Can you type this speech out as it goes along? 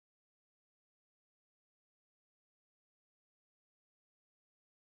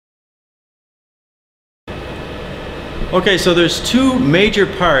Okay, so there's two major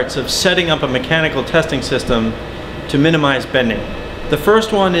parts of setting up a mechanical testing system to minimize bending. The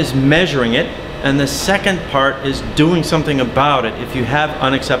first one is measuring it, and the second part is doing something about it if you have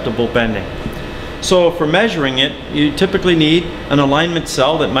unacceptable bending. So for measuring it, you typically need an alignment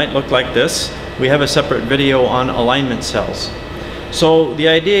cell that might look like this. We have a separate video on alignment cells. So the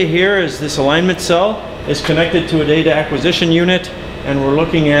idea here is this alignment cell is connected to a data acquisition unit, and we're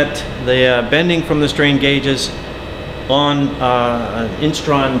looking at the bending from the strain gauges on an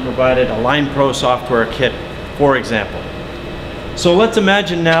Instron provided AlignPRO software kit, for example. So let's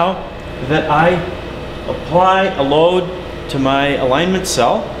imagine now that I apply a load to my alignment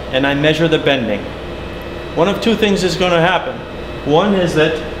cell and I measure the bending. One of two things is going to happen. One is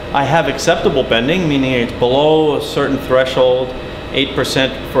that I have acceptable bending, meaning it's below a certain threshold,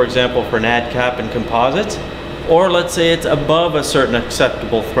 8% for example for NADCAP and composites, or let's say it's above a certain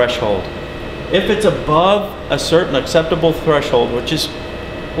acceptable threshold. If it's above a certain acceptable threshold, which is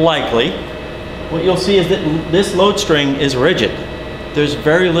likely, what you'll see is that this load string is rigid. There's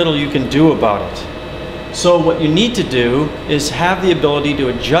very little you can do about it. So what you need to do is have the ability to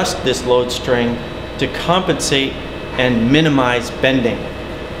adjust this load string to compensate and minimize bending.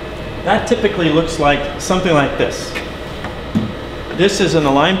 That typically looks like something like this. This is an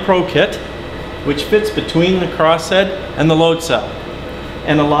AlignPRO kit which fits between the crosshead and the load cell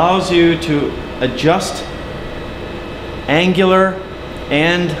and allows you to adjust angular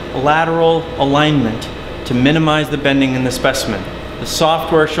and lateral alignment to minimize the bending in the specimen. The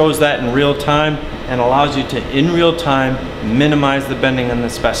software shows that in real time and allows you to, in real time, minimize the bending in the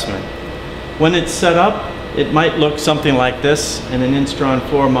specimen. When it's set up, it might look something like this in an Instron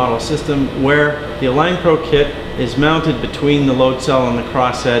floor model system where the AlignPRO kit is mounted between the load cell and the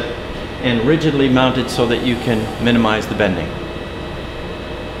crosshead and rigidly mounted so that you can minimize the bending.